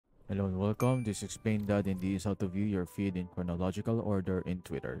Hello and welcome. This explained that and this is how to view your feed in chronological order in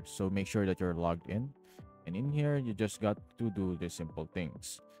Twitter. So make sure that you're logged in. And in here, you just got to do the simple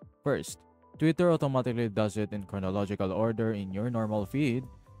things. First, Twitter automatically does it in chronological order in your normal feed.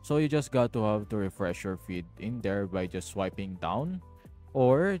 So you just got to have to refresh your feed in there by just swiping down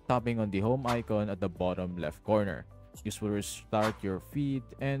or tapping on the home icon at the bottom left corner. This will restart your feed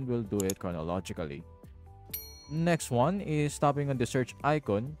and will do it chronologically. Next one is tapping on the search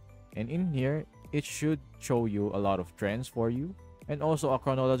icon, and in here it should show you a lot of trends for you and also a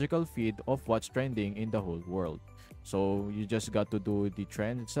chronological feed of what's trending in the whole world. So you just got to do the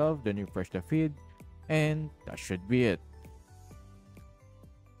trend itself, then refresh the feed, and that should be it.